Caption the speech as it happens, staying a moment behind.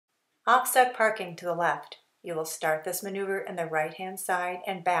Offset parking to the left. You will start this maneuver in the right-hand side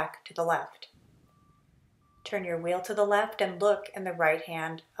and back to the left. Turn your wheel to the left and look in the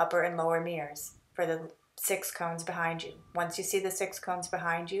right-hand upper and lower mirrors for the 6 cones behind you. Once you see the 6 cones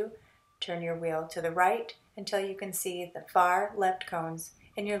behind you, turn your wheel to the right until you can see the far left cones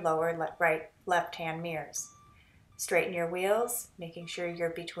in your lower left-hand mirrors. Straighten your wheels, making sure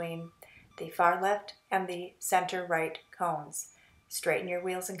you're between the far left and the center right cones. Straighten your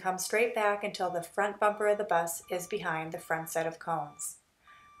wheels and come straight back until the front bumper of the bus is behind the front set of cones.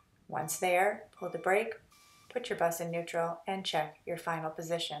 Once there, pull the brake, put your bus in neutral, and check your final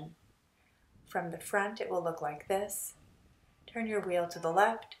position. From the front, it will look like this. Turn your wheel to the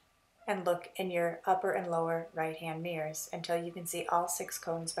left and look in your upper and lower right-hand mirrors until you can see all 6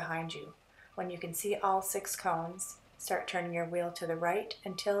 cones behind you. When you can see all 6 cones, start turning your wheel to the right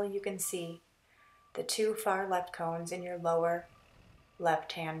until you can see the 2 far left cones in your lower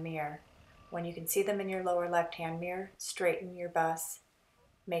left-hand mirror. When you can see them in your lower left-hand mirror, straighten your bus,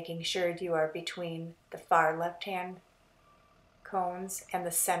 making sure you are between the far left-hand cones and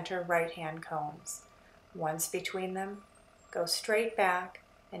the center right-hand cones. Once between them, go straight back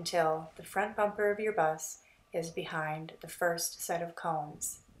until the front bumper of your bus is behind the first set of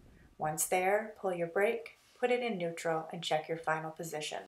cones. Once there, pull your brake, put it in neutral, and check your final position.